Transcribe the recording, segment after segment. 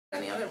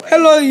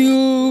Hello,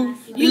 you.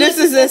 This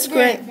is a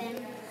script.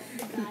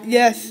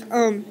 Yes.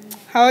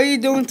 How are you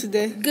doing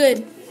today?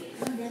 Good.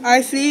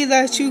 I see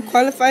that you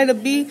qualify to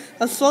be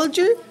a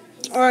soldier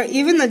or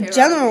even a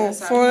general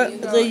for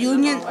the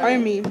Union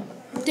Army.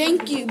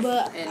 Thank you,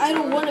 but I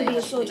don't want to be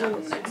a soldier,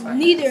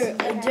 neither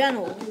a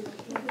general,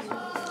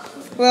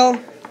 Well,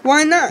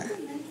 why not?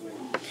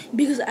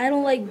 because I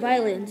don't like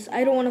violence.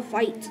 I don't want to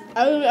fight.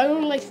 I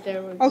don't like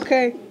steroids.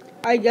 Okay,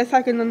 I guess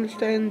I can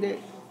understand it.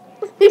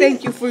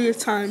 Thank you for your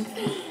time.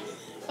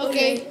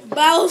 Okay, but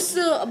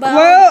also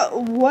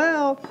about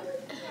Well,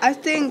 I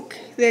think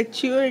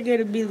that you are going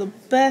to be the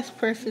best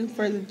person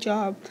for the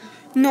job.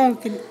 No one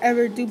can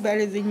ever do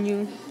better than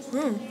you.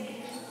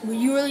 Will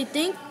you really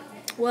think?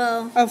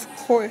 Well, Of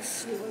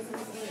course.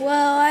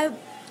 I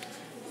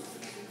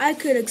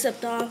could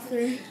accept the offer.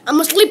 I'm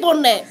gonna sleep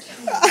on that.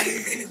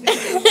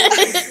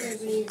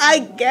 I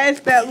guess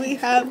that we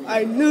have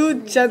our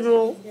new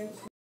general.